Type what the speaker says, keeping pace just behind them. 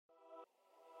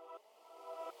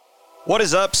What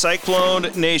is up,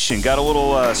 Cyclone Nation? Got a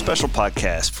little special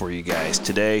podcast for you guys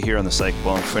today here on the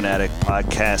Cyclone Fanatic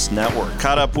Podcast Network.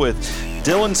 Caught up with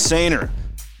Dylan Soehner,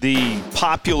 the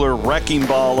popular wrecking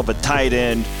ball of a tight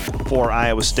end for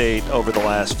Iowa State over the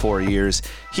last 4 years.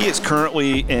 He is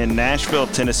currently in Nashville,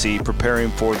 Tennessee,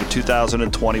 preparing for the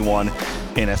 2021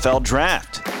 NFL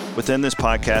Draft. Within this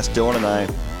podcast, Dylan and I,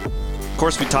 of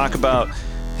course, we talk about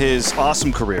his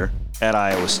awesome career at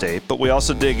Iowa State, but we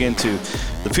also dig into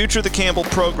the future of the Campbell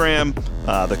program,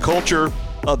 the culture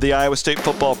of the Iowa State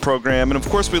football program, and of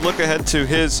course we look ahead to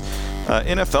his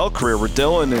NFL career, where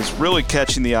Dylan is really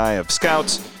catching the eye of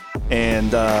scouts,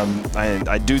 and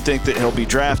I do think that he'll be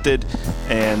drafted,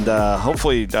 and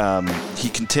hopefully he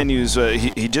continues.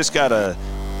 He just got a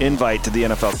invite to the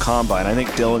NFL Combine. I think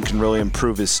Dylan can really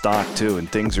improve his stock too,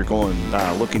 and things are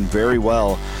looking very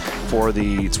well for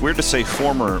the, it's weird to say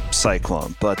former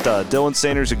Cyclone, but Dylan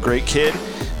Soehner's a great kid.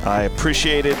 I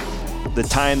appreciated the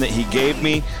time that he gave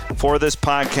me for this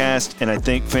podcast, and I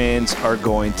think fans are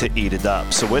going to eat it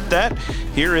up. So with that,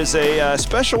 here is a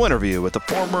special interview with a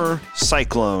former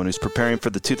Cyclone who's preparing for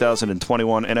the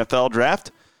 2021 NFL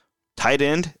Draft, tight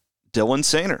end Dylan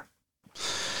Soehner.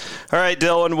 All right,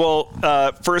 Dylan. Well,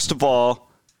 first of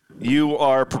all, you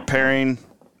are preparing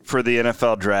for the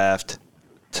NFL Draft.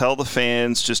 Tell the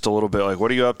fans just a little bit, like, what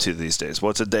are you up to these days?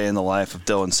 What's a day in the life of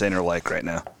Dylan Soehner like right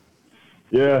now?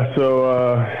 Yeah, so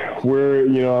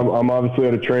I'm obviously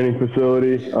at a training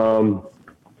facility.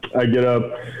 I get up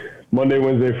Monday,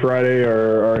 Wednesday, Friday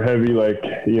are heavy,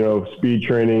 speed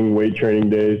training, weight training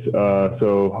days.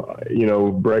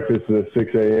 Breakfast is at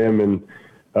 6 a.m. and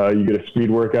you get a speed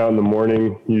workout in the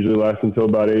morning, usually lasts until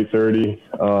about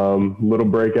 8:30. Little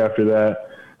break after that.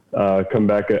 Come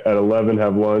back at 11,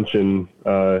 have lunch, and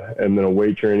then a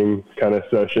weight training kind of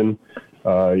session.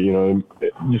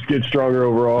 Just get stronger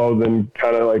overall, then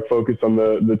kind of focus on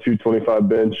the 225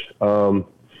 bench.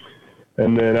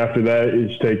 And then after that, you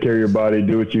just take care of your body,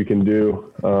 do what you can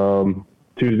do.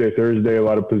 Tuesday, Thursday, a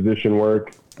lot of position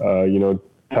work,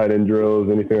 tight end drills,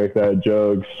 anything like that,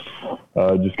 jugs,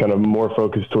 just kind of more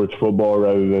focused towards football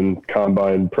rather than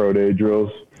combine pro day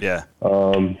drills. Yeah.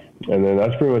 And then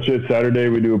that's pretty much it. Saturday,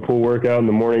 we do a pool workout in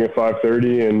the morning at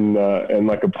 5:30 and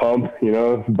like a pump,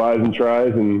 buys and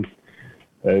tries, and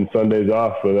Sunday's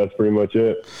off. But that's pretty much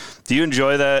it. Do you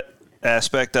enjoy that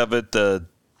aspect of it,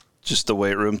 just the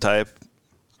weight room type?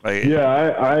 Yeah,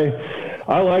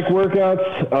 I like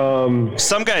workouts.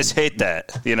 Some guys hate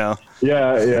that, Yeah.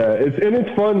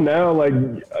 It's fun now.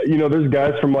 There's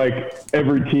guys from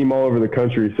every team all over the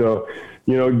country. So,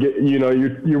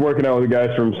 you're working out with the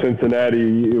guys from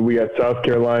Cincinnati. We got South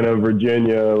Carolina,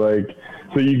 Virginia,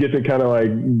 so you get to kind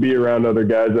of be around other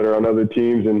guys that are on other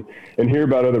teams and hear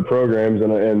about other programs.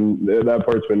 And that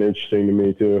part's been interesting to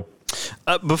me too.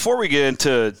 Before we get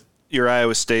into your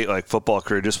Iowa State football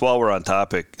career, just while we're on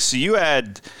topic, so you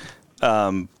had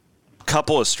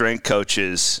couple of strength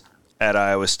coaches at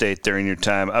Iowa State during your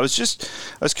time. I was curious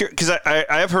because I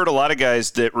have heard a lot of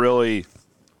guys that really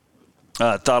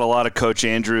thought a lot of Coach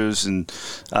Andrews and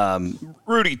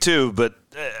Rudy too, but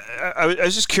I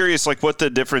was just curious what the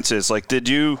difference is. Did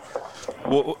you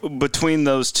between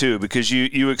those two, because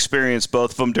you experienced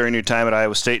both of them during your time at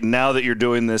Iowa State, and now that you're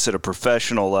doing this at a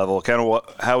professional level,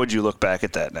 how would you look back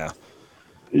at that now?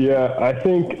 Yeah, I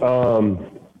think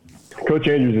Coach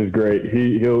Andrews is great.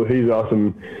 He's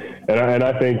awesome, and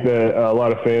I think that a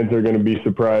lot of fans are going to be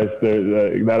surprised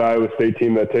that Iowa State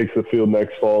team that takes the field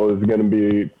next fall is going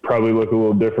to probably look a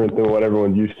little different than what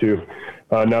everyone's used to.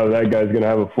 Now that guy's going to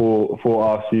have a full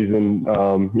off season.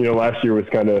 Last year was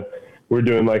we're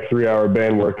doing 3-hour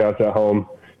band workouts at home,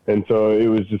 and so it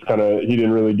was just he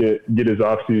didn't really get his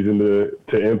off season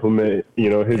to implement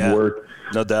his work.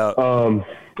 No doubt.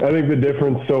 I think the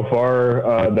difference so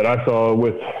far that I saw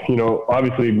with,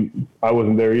 obviously I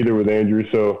wasn't there either with Andrew,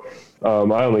 so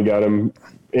I only got him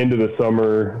into the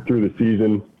summer through the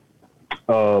season.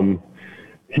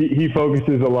 He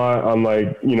focuses a lot on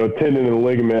tendon and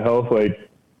ligament health,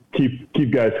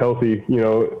 keep guys healthy,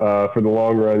 for the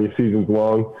long run. Your season's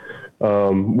long,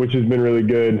 which has been really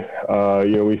good.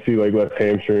 We see less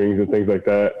hamstrings and things like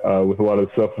that with a lot of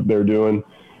the stuff that they're doing.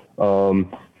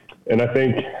 And I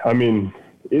think,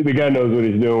 the guy knows what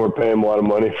he's doing. We're paying him a lot of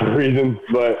money for a reason,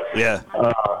 but yeah,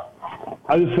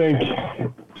 I just think,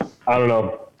 I don't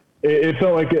know. It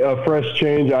felt like a fresh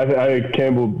change. I think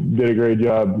Campbell did a great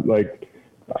job.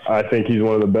 I think he's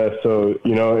one of the best. So,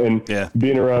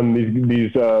 being around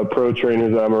these pro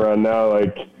trainers that I'm around now,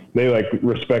 they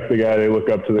respect the guy. They look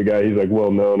up to the guy. He's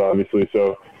well known, obviously.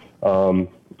 So,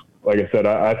 like I said,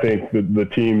 I think the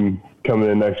team coming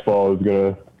in next fall is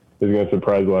gonna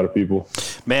surprise a lot of people.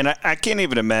 Man, I can't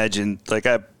even imagine. Like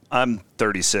I'm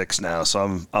 36 now,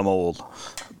 so I'm old,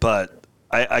 but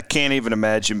I can't even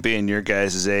imagine being your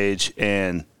guys' age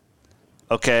and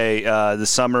the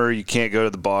summer you can't go to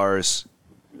the bars,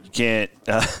 you can't,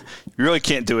 you really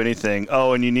can't do anything.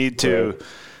 Oh, and you need to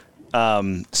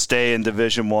stay in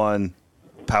Division I,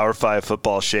 Power 5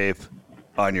 football shape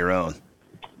on your own.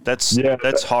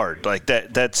 That's hard. Like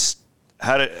that's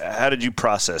how did you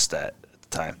process that at the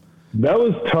time? That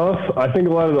was tough. I think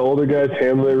a lot of the older guys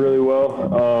handled it really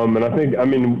well. And I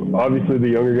mean, obviously the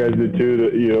younger guys did too,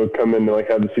 that, come in and like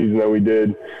have the season that we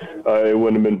did. It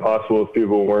wouldn't have been possible if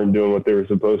people weren't doing what they were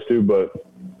supposed to. But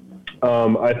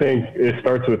I think it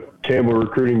starts with Campbell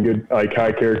recruiting good, like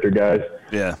high character guys.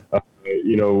 Yeah.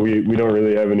 We don't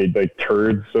really have any like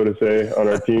turds, so to say, on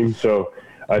our team. So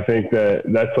I think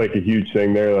that's like a huge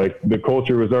thing there. Like the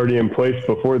culture was already in place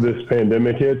before this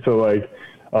pandemic hit. So like,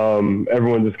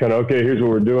 everyone just kind of, okay, here's what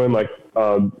we're doing. Like,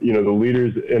 the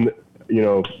leaders and,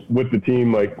 with the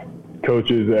team, like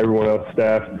coaches, everyone else,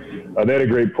 staff, they had a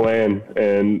great plan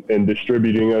and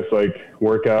distributing us like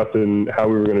workouts and how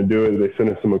we were going to do it. They sent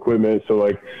us some equipment. So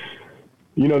like,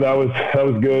 that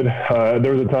was good.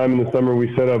 There was a time in the summer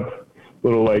we set up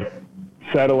little like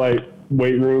satellite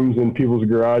weight rooms in people's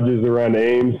garages around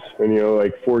Ames, and,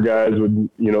 like 4 guys would,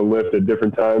 lift at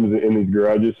different times in these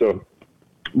garages. So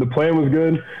the plan was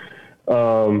good.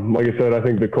 Like I said, I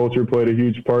think the culture played a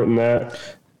huge part in that.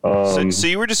 So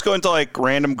you were just going to like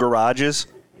random garages?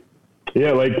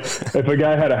 Yeah, like if a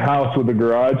guy had a house with a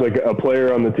garage, like a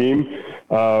player on the team,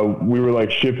 we were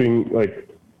like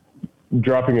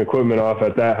dropping equipment off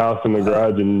at that house in the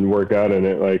garage and work out in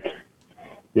it. Like,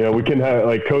 we couldn't have,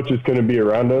 like, coaches couldn't be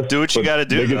around us. Do what you got to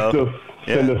do, They could still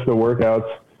send us the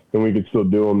workouts, and we could still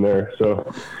do them there. So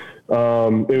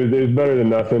it was better than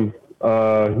nothing.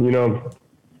 I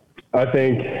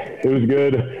think it was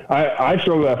good. I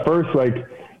struggled at first. Like,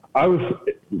 I was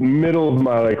middle of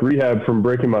my, like, rehab from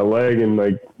breaking my leg, and,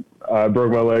 like, I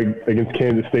broke my leg against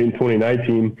Kansas State in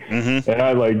 2019. Mm-hmm. And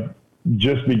I, like,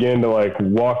 just began to, like,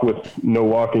 walk with no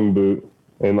walking boot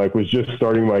and, like, was just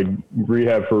starting my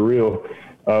rehab for real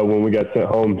when we got sent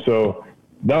home. So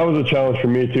that was a challenge for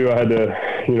me, too. I had to,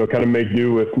 kind of make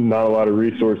do with not a lot of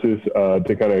resources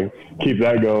to kind of keep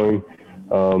that going.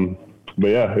 But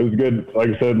yeah, it was good. Like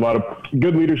I said, a lot of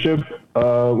good leadership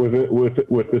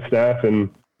with the staff, and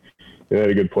they had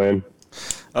a good plan.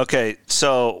 Okay,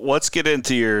 so let's get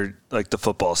into your the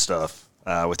football stuff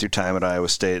with your time at Iowa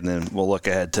State, and then we'll look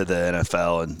ahead to the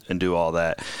NFL and do all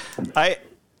that.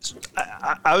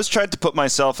 I was trying to put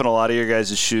myself in a lot of your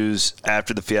guys' shoes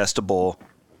after the Fiesta Bowl,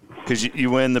 because you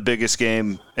win the biggest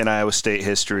game in Iowa State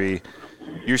history.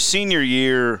 Your senior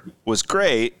year was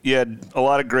great. You had a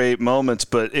lot of great moments,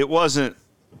 but it wasn't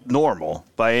normal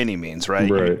by any means, right?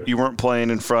 You weren't playing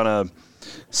in front of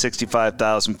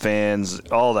 65,000 fans,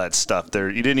 all that stuff there.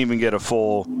 You didn't even get a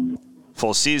full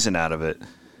season out of it.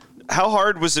 How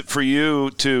hard was it for you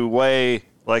to weigh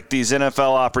like these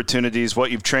NFL opportunities,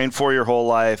 what you've trained for your whole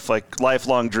life, like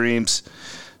lifelong dreams?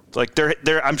 Like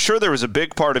I'm sure there was a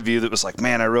big part of you that was like,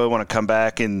 man, I really want to come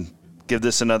back and give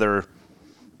this another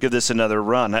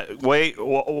run.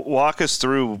 Walk us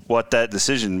through what that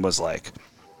decision was like.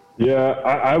 Yeah,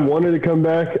 I wanted to come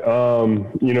back.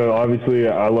 Obviously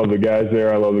I love the guys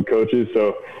there. I love the coaches.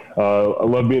 So I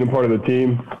love being a part of the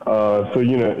team.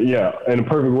 In a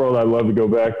perfect world, I'd love to go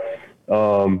back.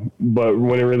 But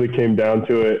when it really came down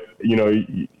to it,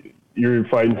 you're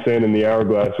fighting sand in the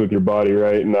hourglass with your body,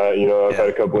 right? And I've had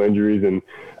a couple injuries, and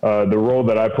the role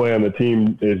that I play on the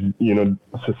team is,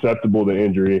 susceptible to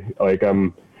injury. Like I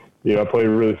play a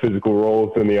really physical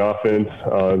role in the offense,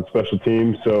 and special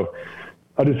teams. So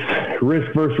I just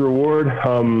risk versus reward.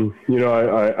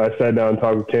 I sat down and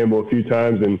talked with Campbell a few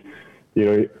times, and,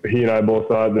 he and I both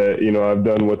thought that, I've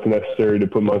done what's necessary to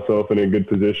put myself in a good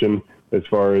position as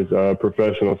far as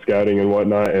professional scouting and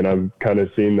whatnot. And I've kind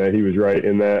of seen that he was right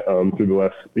in that through the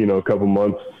last, couple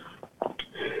months.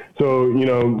 So,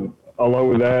 along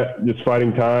with that, just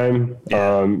fighting time,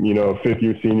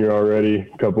 fifth-year senior already,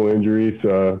 a couple injuries,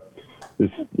 thought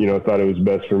it was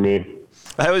best for me.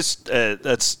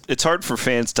 It's hard for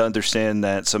fans to understand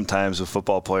that sometimes with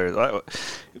football players,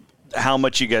 how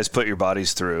much you guys put your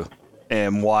bodies through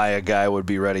and why a guy would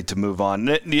be ready to move on.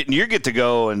 You get to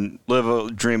go and live a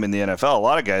dream in the NFL. A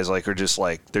lot of guys are just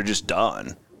they're just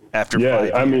done after 5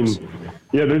 years. I mean,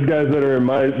 there's guys that are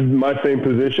in my same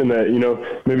position that,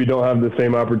 maybe don't have the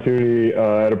same opportunity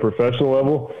at a professional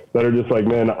level, that are just like,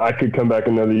 man, I could come back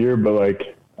another year, but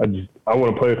I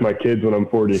want to play with my kids when I'm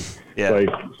 40. Yeah.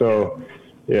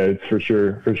 It's for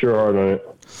sure hard on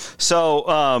it.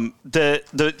 So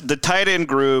the tight end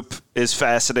group is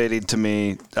fascinating to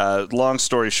me. Long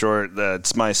story short,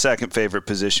 it's my second favorite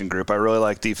position group. I really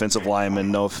like defensive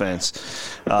linemen. No offense.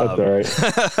 That's all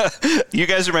right. You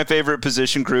guys are my favorite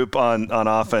position group on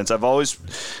offense. I've always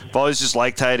just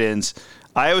liked tight ends.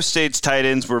 Iowa State's tight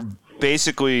ends were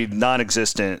basically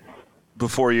non-existent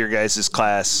before your guys'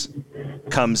 class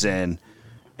comes in.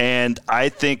 And I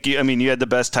think, you had the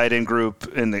best tight end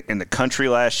group in the country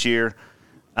last year.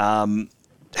 How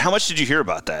much did you hear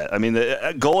about that? I mean,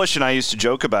 Golish and I used to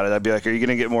joke about it. I'd be like, are you going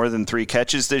to get more than 3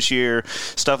 catches this year?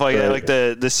 Stuff like that. Like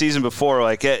the season before.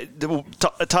 Like,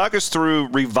 talk us through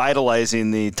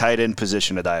revitalizing the tight end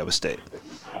position at Iowa State.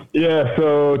 Yeah,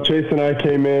 so Chase and I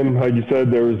came in, like you said,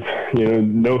 there was,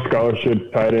 no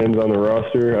scholarship tight ends on the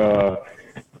roster.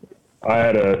 I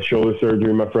had a shoulder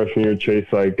surgery my freshman year. Chase,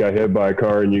 got hit by a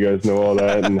car, and you guys know all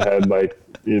that, and had,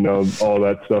 all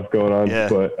that stuff going on. Yeah,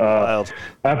 but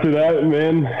after that,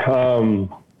 man,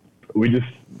 we just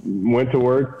went to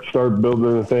work, started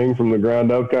building the thing from the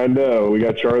ground up, kind of. We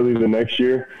got Charlie the next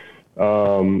year.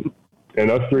 And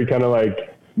us three kind of,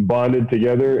 bonded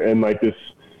together, and, this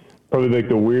probably,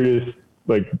 the weirdest,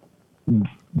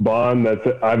 bond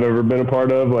that I've ever been a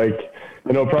part of.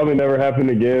 It'll probably never happen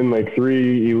again.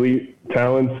 3 elite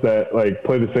talents that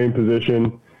play the same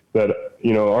position, that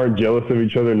aren't jealous of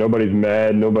each other. Nobody's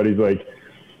mad. Nobody's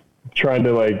trying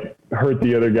to hurt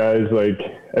the other guys.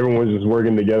 Everyone's just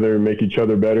working together and make each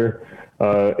other better.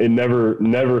 It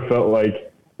never felt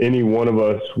like any one of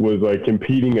us was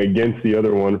competing against the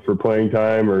other one for playing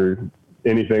time or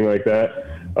anything like that.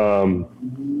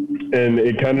 And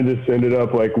it kind of just ended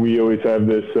up we always have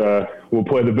this. We'll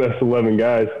play the best 11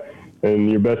 guys.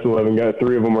 And your best 11 guys,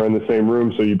 3 of them are in the same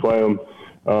room, so you play them.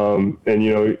 And,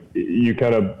 you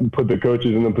kind of put the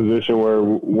coaches in the position where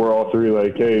we're all three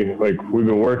hey, we've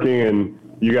been working and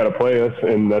you got to play us.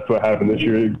 And that's what happened this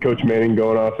year. Coach Manning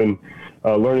going off and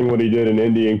learning what he did in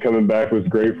Indy and coming back was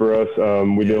great for us.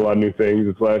 We did a lot of new things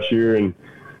this last year. And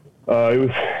it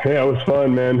was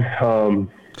fun, man.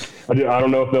 I don't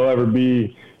know if there'll ever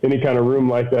be any kind of room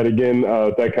like that again,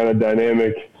 that kind of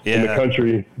dynamic in the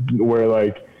country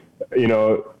where,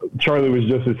 Charlie was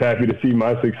just as happy to see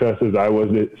my success as I was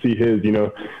to see his,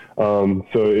 so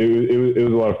it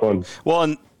was a lot of fun. Well,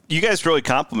 and you guys really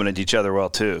complemented each other well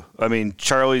too. I mean,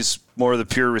 Charlie's more of the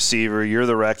pure receiver, you're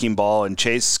the wrecking ball, and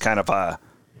Chase is kind of a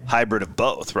hybrid of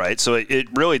both, right? So it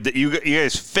really, you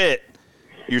guys fit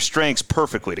your strengths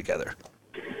perfectly together.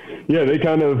 Yeah, they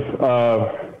kind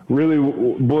of really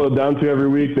boiled down to every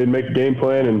week. They'd make a game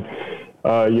plan and,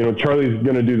 Charlie's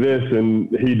going to do this and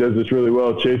he does this really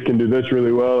well. Chase can do this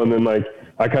really well. And then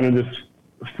I kind of just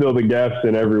fill the gaps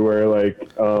in everywhere. They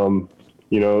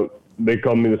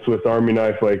call me the Swiss Army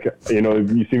knife. You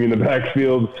see me in the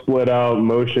backfield, split out,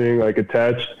 motioning,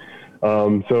 attached.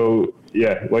 So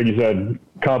yeah, like you said,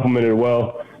 complemented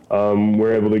well.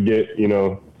 We're able to get,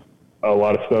 a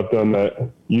lot of stuff done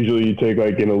that usually you take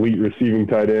an elite receiving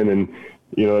tight end and,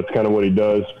 that's kind of what he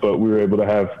does, but we were able to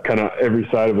have kind of every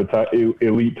side of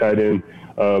elite tight end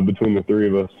between the 3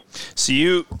 of us. So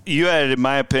you had, in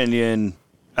my opinion,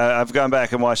 I've gone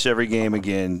back and watched every game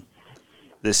again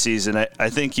this season. I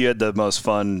think you had the most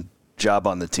fun job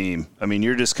on the team. I mean,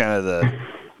 you're just kind of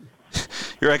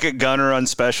you're like a gunner on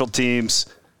special teams.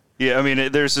 Yeah, I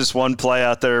mean, there's this one play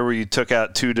out there where you took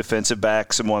out 2 defensive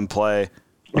backs in one play.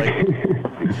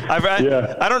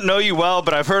 I don't know you well,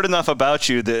 but I've heard enough about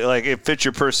you that it fits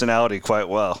your personality quite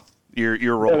well.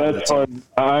 Your role. Yeah, that's fun.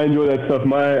 I enjoy that stuff.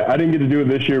 I didn't get to do it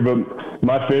this year, but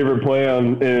my favorite play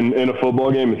in a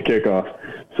football game is kickoff.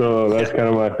 So that's kind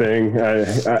of my thing.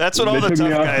 That's what all the tough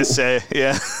guys say.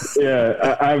 Yeah.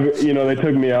 Yeah, they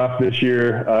took me off this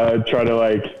year. Try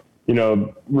to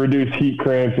reduce heat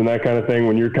cramps and that kind of thing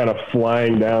when you're kind of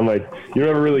flying down. You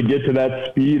never really get to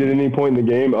that speed at any point in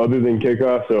the game other than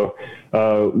kickoff. So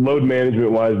load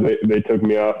management wise, they took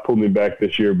me off, pulled me back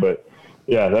this year. But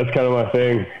yeah, that's kind of my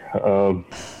thing.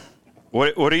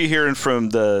 What are you hearing from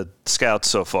the scouts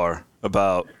so far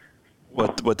about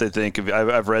what they think of you?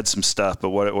 I've read some stuff,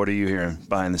 but what are you hearing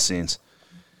behind the scenes?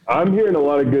 I'm hearing a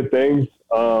lot of good things.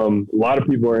 A lot of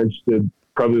people are interested,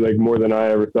 probably more than I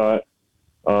ever thought.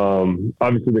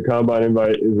 Obviously the combine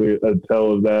invite is a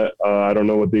tell of that. I don't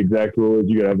know what the exact rule is.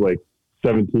 You gotta have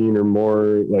 17 or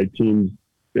more teams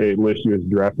they list you as a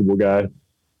draftable guy.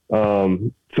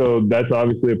 So that's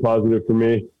obviously a positive for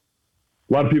me.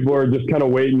 A lot of people are just kind of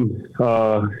waiting.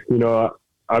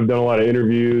 I've done a lot of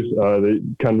interviews. They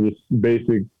kind of just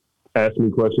basic ask me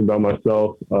questions about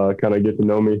myself, kind of get to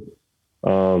know me.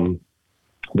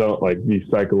 Don't these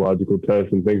psychological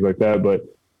tests and things like that, but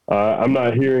I'm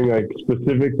not hearing like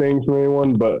specific things from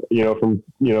anyone, but from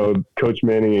Coach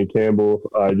Manning and Campbell,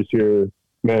 I just hear,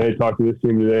 man, hey, talk to this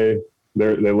team today.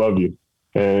 They love you,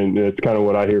 and it's kind of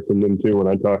what I hear from them too when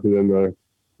I talk to them.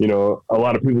 A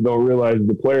lot of people don't realize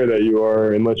the player that you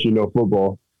are unless you know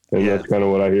football, and that's kind of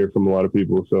what I hear from a lot of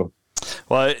people. So,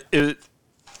 well,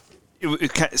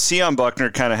 Sion Buckner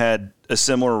kind of had a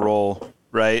similar role,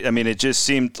 right? I mean, it just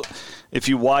seemed, if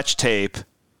you watch tape,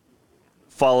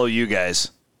 follow you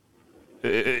guys.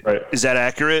 Right. Is that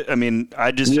accurate? I mean,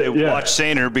 I just watch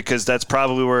Soehner because that's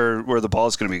probably where the ball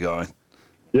is going to be going.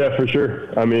 Yeah, for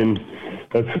sure. I mean,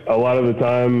 that's a lot of the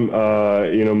time,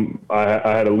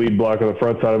 I had a lead block on the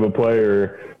front side of a play,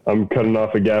 or I'm cutting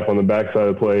off a gap on the back side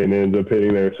of the play and it ends up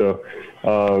hitting there. So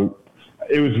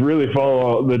it was really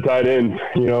following the tight ends.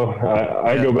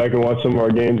 I go back and watch some of our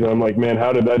games and I'm like, man,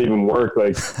 how did that even work?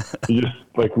 Like, you just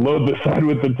like load the side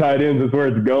with the tight ends is where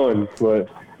it's going. But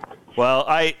well,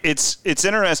 it's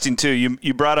interesting too.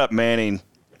 You brought up Manning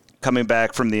coming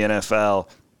back from the NFL,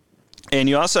 and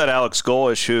you also had Alex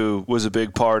Golesh, who was a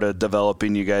big part of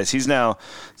developing you guys. He's now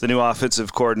the new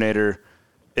offensive coordinator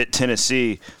at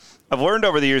Tennessee. I've learned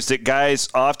over the years that guys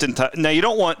often now you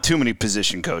don't want too many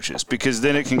position coaches because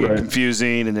then it can get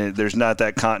confusing and there's not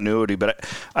that continuity. But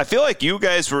I feel like you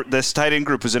guys this tight end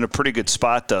group was in a pretty good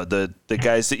spot though. The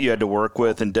guys that you had to work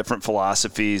with and different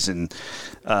philosophies, and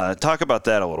talk about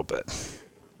that a little bit.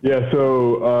 Yeah.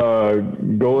 So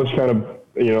Golesh kind of,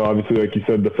 obviously, like you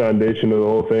said, the foundation of the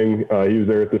whole thing. He was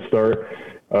there at the start.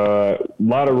 A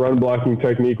lot of run blocking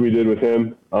technique we did with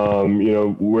him.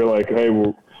 We're like, hey,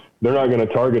 they're not going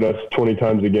to target us 20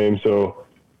 times a game, so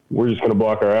we're just going to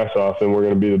block our ass off, and we're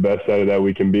going to be the best at it that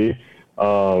we can be.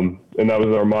 And that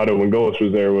was our motto when Golesh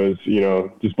was there was,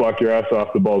 just block your ass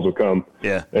off, the balls will come.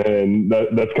 Yeah. And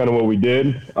that's kind of what we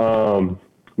did.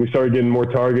 We started getting more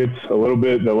targets a little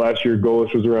bit. The last year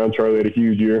Golesh was around, Charlie had a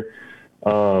huge year.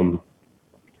 And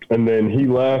then he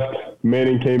left.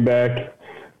 Manning came back.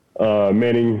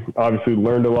 Manning obviously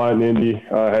learned a lot in Indy.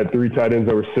 Had 3 tight ends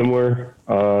that were similar.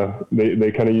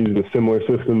 They kind of used a similar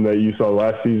system that you saw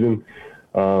last season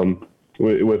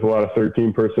with a lot of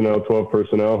 13 personnel, 12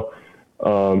 personnel.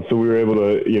 So we were able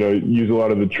to, use a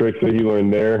lot of the tricks that he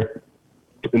learned there.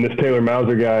 And this Taylor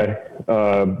Mauser guy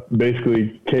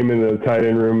basically came into the tight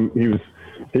end room.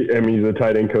 He's a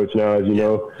tight end coach now, as you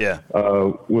know. Yeah.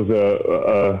 Was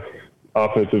a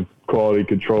offensive quality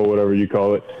control, whatever you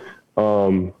call it.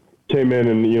 Came in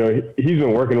and, he's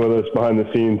been working with us behind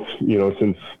the scenes,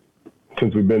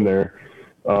 since we've been there.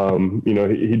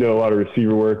 He did a lot of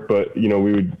receiver work, but, we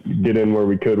would get in where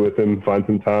we could with him, find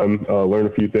some time, learn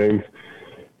a few things.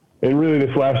 And really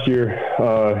this last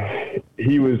year,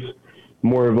 he was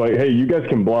more of like, hey, you guys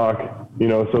can block,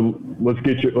 so let's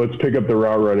pick up the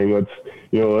route running.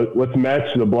 Let's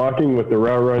match the blocking with the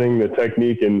route running, the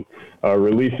technique and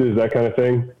releases, that kind of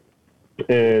thing.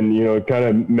 And, it kind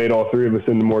of made all 3 of us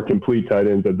into more complete tight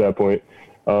ends at that point,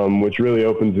 which really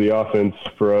opens the offense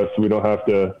for us. We don't have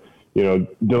to,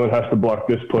 Dylan has to block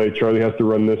this play. Charlie has to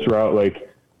run this route.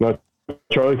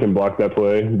 Charlie can block that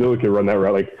play. Dylan can run that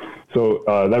route. So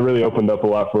that really opened up a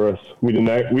lot for us. When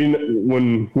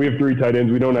we have 3 tight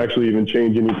ends, we don't actually even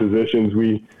change any positions.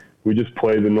 We just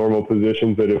play the normal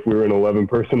positions that if we were in 11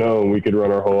 personnel and we could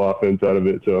run our whole offense out of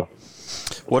it. So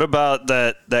what about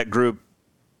that group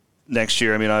next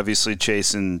year? I mean, obviously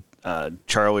Chase and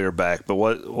Charlie are back, but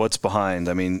what's behind?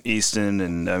 I mean, Easton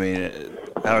and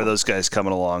how are those guys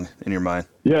coming along in your mind?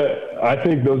 Yeah, I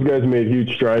think those guys made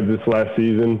huge strides this last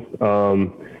season.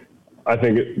 I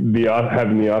think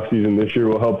having the off season this year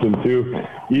will help them too.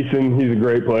 Easton, he's a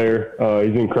great player.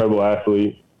 He's an incredible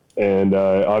athlete, and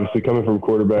obviously coming from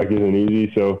quarterback isn't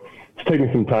easy. So it's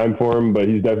taking some time for him, but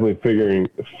he's definitely figuring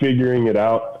it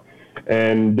out.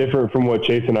 And different from what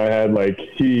Chase and I had,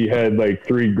 he had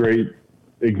 3 great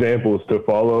examples to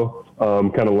follow,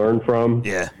 kind of learn from.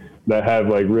 Yeah. That have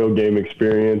real game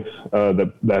experience,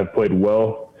 that have played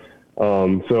well.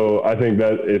 So I think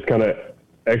that is kind of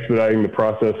expediting the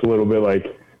process a little bit.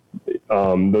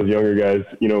 Those younger guys,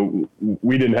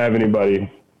 we didn't have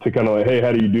anybody to kind of hey,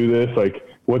 how do you do this?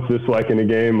 What's this like in a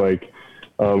game?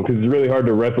 Because it's really hard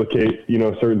to replicate,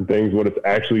 certain things, what it's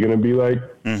actually going to be like.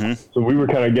 Mm-hmm. So we were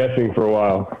kind of guessing for a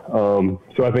while.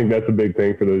 So I think that's a big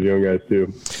thing for those young guys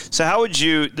too. So how would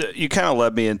you kind of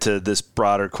led me into this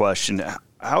broader question.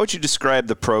 How would you describe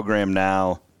the program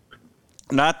now?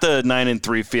 Not the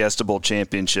 9-3 Fiesta Bowl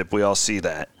championship. We all see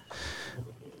that.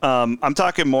 I'm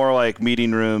talking more like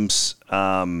meeting rooms,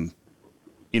 behind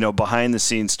the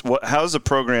scenes. How's the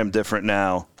program different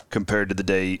now compared to the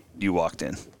day you walked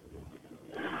in?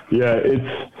 Yeah,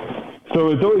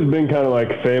 So it's always been kind of like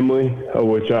family,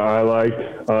 which I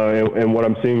liked, and what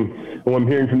I'm seeing, what I'm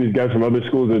hearing from these guys from other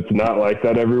schools, it's not like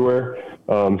that everywhere.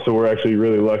 So we're actually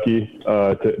really lucky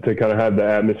to kind of have the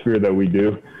atmosphere that we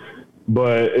do.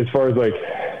 But as far as like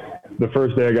the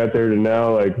first day I got there to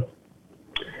now, like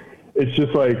it's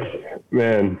just like,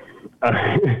 man,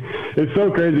 it's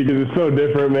so crazy because it's so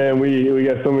different, man. We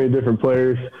got so many different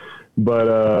players,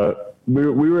 but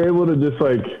we were able to just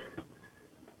like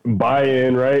buy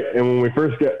in, right? And when we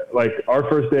first got, like, our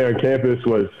first day on campus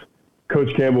was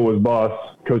Coach Campbell was boss.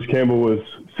 Coach Campbell was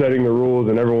setting the rules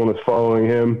and everyone was following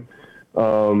him.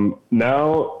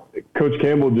 Now Coach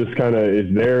Campbell just kind of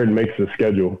is there and makes the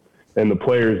schedule, and the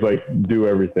players like do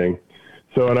everything.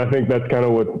 So, and I think that's kind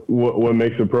of what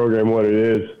makes the program what it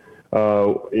is.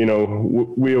 You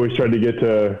know, we always tried to get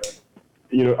to,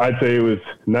 you know, I'd say it was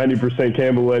 90%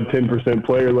 Campbell led, 10%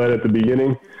 player led at the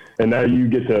beginning. And now you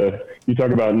get to, you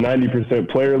talk about 90%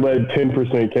 player led,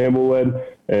 10% Campbell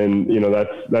led. And, you know,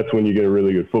 that's when you get a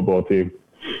really good football team.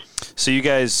 So you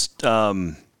guys,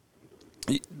 the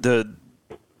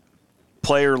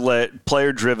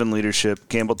player-driven leadership,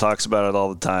 Campbell talks about it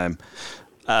all the time.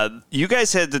 You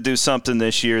guys had to do something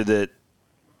this year that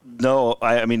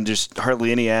I mean, just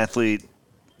hardly any athlete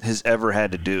has ever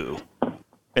had to do.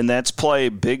 And that's play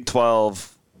Big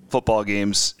 12 football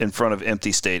games in front of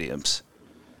empty stadiums.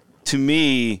 To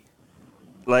me,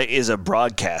 like, as a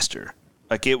broadcaster,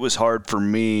 like, it was hard for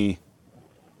me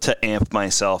to amp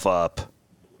myself up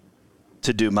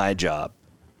to do my job.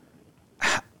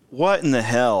 What in the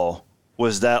hell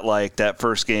was that like, that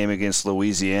first game against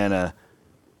Louisiana,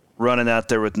 running out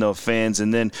there with no fans?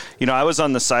 And then, you know, I was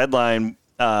on the sideline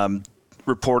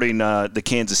reporting the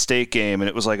Kansas State game, and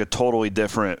it was like a totally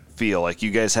different feel. Like, you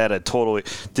guys had a totally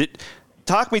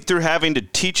talk me through having to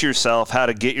teach yourself how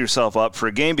to get yourself up for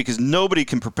a game, because nobody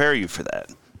can prepare you for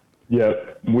that. Yeah,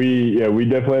 we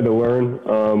definitely had to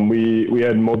learn. We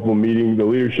had multiple meetings. The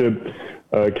leadership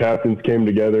captains came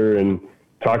together and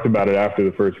talked about it after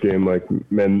the first game. Like,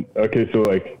 man, okay, so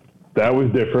like that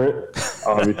was different,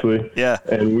 obviously. Yeah.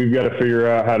 And we've got to figure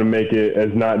out how to make it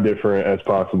as not different as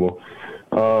possible.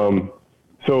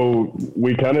 So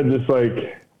we kind of just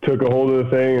like took a hold of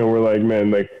the thing, and we're like,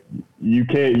 man, like, you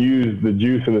can't use the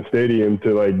juice in the stadium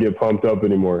to like get pumped up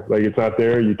anymore. Like, it's not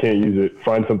there. You can't use it.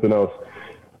 Find something else.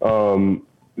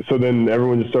 So then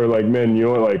everyone just started like, man, you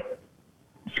know what, like,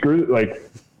 screw, like,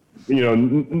 you know,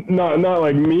 not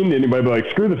like mean to anybody, but like,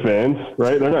 screw the fans,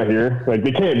 right? They're not here. Like,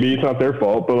 they can't be, it's not their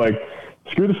fault, but like,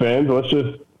 screw the fans. Let's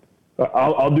just,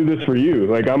 I'll do this for you.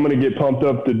 Like, I'm going to get pumped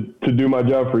up to do my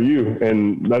job for you.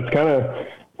 And that's kind of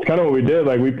what we did.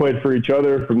 Like, we played for each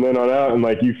other from then on out, and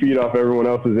like, you feed off everyone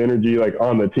else's energy, like,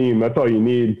 on the team. That's all you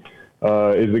need,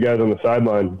 is the guys on the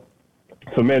sideline.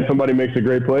 So, man, somebody makes a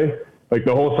great play, like,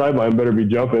 the whole sideline better be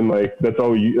jumping. Like, that's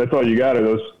all you got are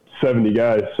those 70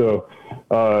 guys. So,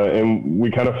 and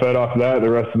we kind of fed off that the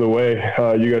rest of the way.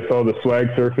 You guys saw the swag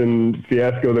surfing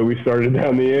fiasco that we started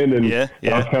down the end, and yeah.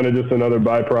 That was kind of just another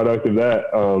byproduct of that,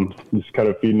 just kind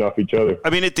of feeding off each other. I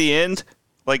mean, at the end,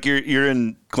 like, you're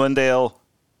in Glendale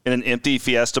in an empty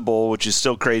Fiesta Bowl, which is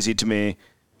still crazy to me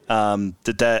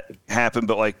that happened.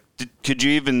 But like, did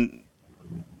you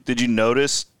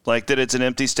notice like that it's an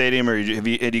empty stadium, or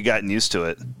had you gotten used to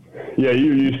it? Yeah,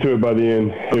 you're used to it by the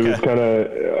end. Okay. It was kind of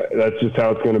that's just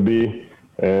how it's going to be.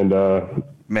 And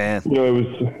man, you know, it was,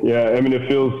 yeah. I mean, it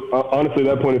feels, honestly,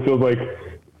 at that point, it feels like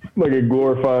a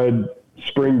glorified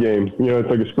spring game. You know, it's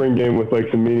like a spring game with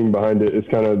like some meaning behind it. It's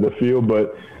kind of the feel,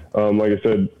 but like I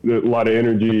said, a lot of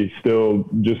energy still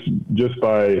just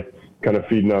by kind of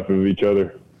feeding off of each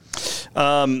other.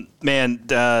 So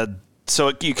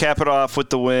you cap it off with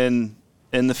the win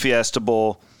in the Fiesta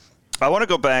Bowl. I want to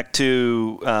go back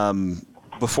to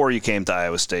before you came to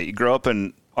Iowa State. You grew up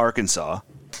in Arkansas.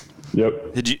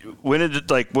 Yep.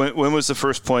 When was the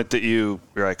first point that you're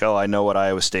like, oh, I know what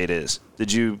Iowa State is?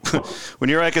 Did you, when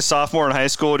you're like a sophomore in high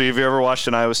school, have you ever watched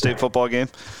an Iowa State football game?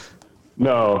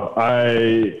 No,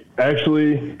 I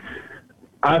figured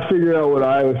out what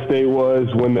Iowa State was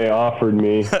when they offered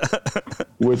me,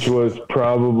 which was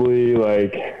probably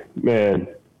like, man,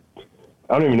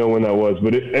 I don't even know when that was,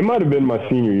 but it might have been my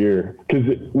senior year.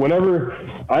 Because whenever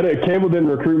Campbell didn't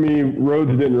recruit me,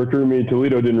 Rhodes didn't recruit me,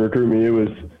 Toledo didn't recruit me, it was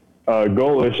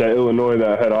Golish at Illinois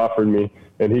that had offered me.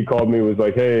 And he called me, was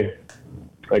like, hey,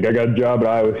 like, I got a job at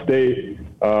Iowa State.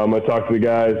 I'm going to talk to the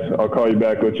guys. I'll call you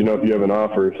back, let you know if you have an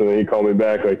offer. So then he called me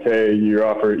back, like, hey, you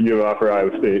have an offer at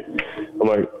Iowa State. I'm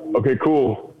like, okay,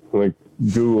 cool. I'm like,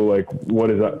 Google, like,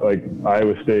 what is that, like,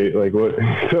 Iowa State? Like, what?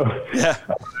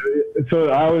 So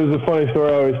I was a funny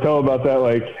story I always tell about that.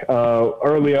 Like,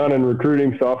 early on in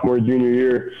recruiting, sophomore, junior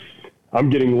year, I'm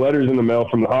getting letters in the mail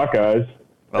from the Hawkeyes,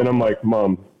 and I'm like,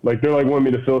 Mom, like they're like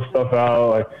wanting me to fill stuff out.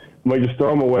 Like, I'm like, just throw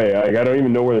them away. Like, I don't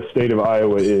even know where the state of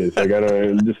Iowa is. Like, I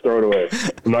don't just throw it away.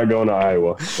 I'm not going to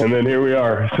Iowa. And then here we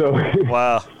are. So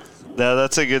wow. No,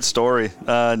 that's a good story.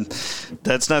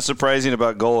 That's not surprising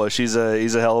about Golish. He's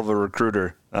a hell of a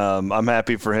recruiter. I'm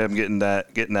happy for him getting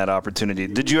that opportunity.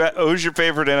 Who was your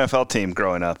favorite NFL team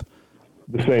growing up?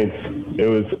 The Saints.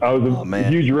 I was a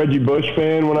huge Reggie Bush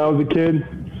fan when I was a kid,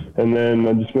 and then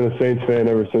I've just been a Saints fan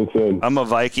ever since then. I'm a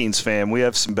Vikings fan. We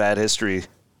have some bad history.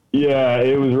 Yeah,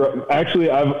 it was actually.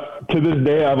 To this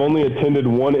day, I've only attended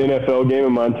one NFL game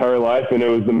in my entire life, and it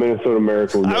was the Minnesota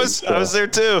Miracle game. I was there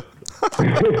too.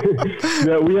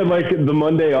 Yeah, we had like the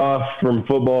Monday off from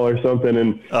football or something,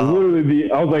 and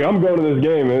literally I was like, I'm going to this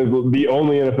game, and it was the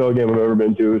only NFL game I've ever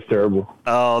been to. It was terrible.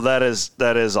 Oh, that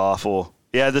is awful.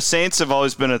 Yeah, the Saints have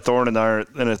always been a thorn in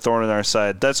our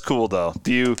side. That's cool though.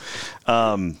 Do you?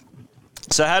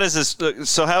 So how is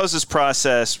this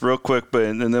process, real quick?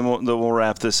 And then we'll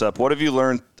wrap this up. What have you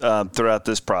learned throughout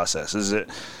this process? Is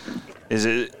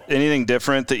it anything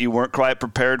different that you weren't quite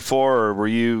prepared for, or were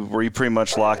you pretty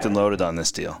much locked and loaded on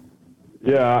this deal?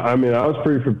 Yeah, I mean, I was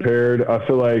pretty prepared. I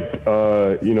feel like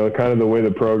kind of the way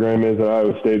the program is at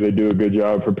Iowa State, they do a good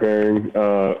job preparing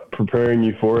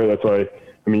you for it. That's why,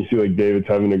 I mean, you see like David's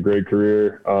having a great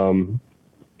career.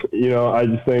 I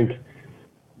just think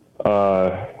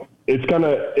it's kind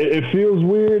of it feels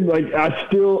weird. Like I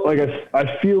feel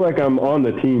like I'm on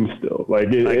the team still.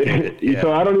 Like yeah.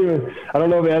 So I don't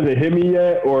know if it hasn't hit me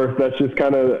yet, or if that's just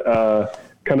kind of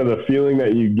the feeling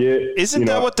that you get. Isn't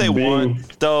that what they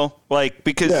want though? Like,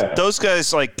 because those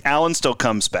guys, like Allen still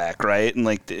comes back, right? And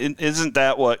like, isn't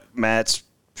that what Matt's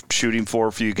shooting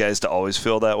for you guys to always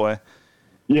feel that way?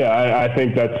 Yeah, I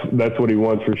think that's what he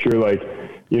wants for sure. Like,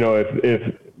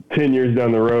 if 10 years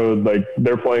down the road, like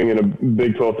they're playing in a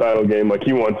Big 12 title game, like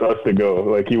he wants us to go.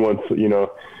 Like he wants,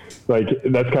 like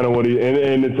that's kind of what he,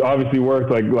 and it's obviously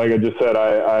worked. Like I just said,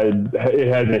 it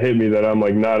hasn't hit me that I'm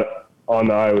like not on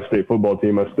the Iowa State football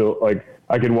team. I still like,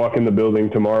 I could walk in the building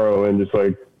tomorrow and just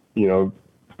like,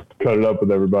 cut it up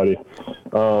with everybody.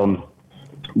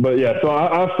 But yeah, so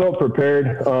I felt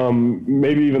prepared.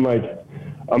 Maybe even like,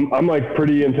 I'm like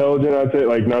pretty intelligent, I'd say,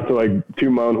 like not to like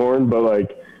toot my own horn, but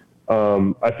like,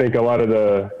 I think a lot of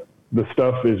the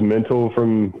stuff is mental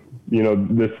from,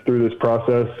 through this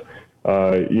process.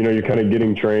 You're kind of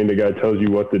getting trained. A guy tells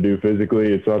you what to do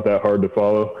physically. It's not that hard to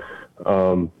follow.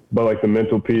 But like the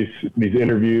mental piece, these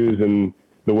interviews and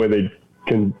the way they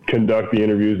can conduct the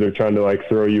interviews, they're trying to like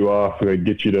throw you off, like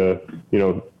get you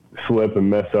to, slip and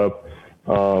mess up.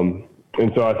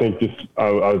 And so I think I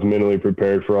was mentally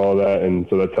prepared for all that, and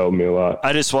so that's helped me a lot.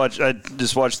 I just watched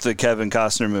the Kevin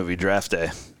Costner movie Draft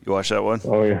Day. You watch that one?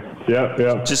 Oh yeah,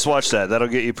 yeah. Just watch that. That'll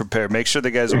get you prepared. Make sure the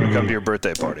guys want to come to your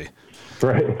birthday party.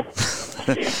 Right.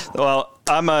 Well,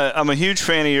 I'm a huge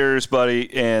fan of yours,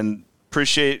 buddy, and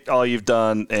appreciate all you've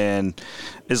done. And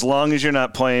as long as you're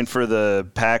not playing for the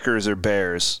Packers or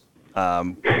Bears,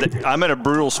 I'm in a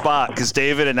brutal spot because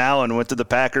David and Allen went to the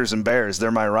Packers and Bears.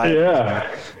 They're my rivals.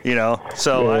 Yeah.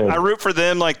 So I root for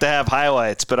them like to have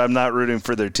highlights, but I'm not rooting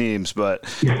for their teams. But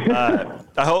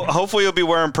hopefully you'll be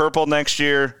wearing purple next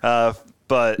year.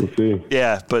 But we'll see.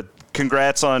 Yeah, but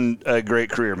congrats on a great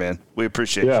career, man. We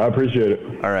appreciate it. Yeah, I appreciate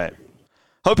it. All right.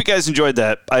 Hope you guys enjoyed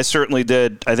that. I certainly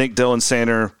did. I think Dylan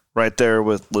Soehner right there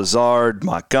with Lazard,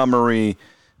 Montgomery.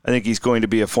 I think he's going to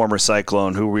be a former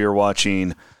Cyclone who we are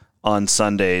watching on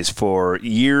Sundays for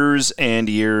years and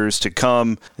years to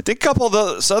come. I think a couple of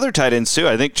those other tight ends too.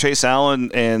 I think Chase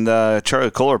Allen and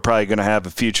Charlie Cole are probably going to have a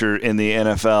future in the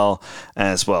NFL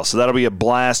as well. So that'll be a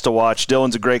blast to watch.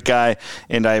 Dylan's a great guy,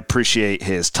 and I appreciate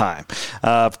his time.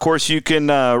 Of course, you can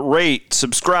rate,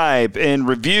 subscribe, and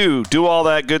review. Do all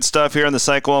that good stuff here on the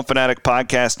Cyclone Fanatic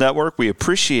Podcast Network. We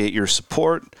appreciate your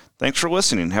support. Thanks for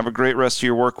listening. Have a great rest of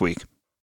your work week.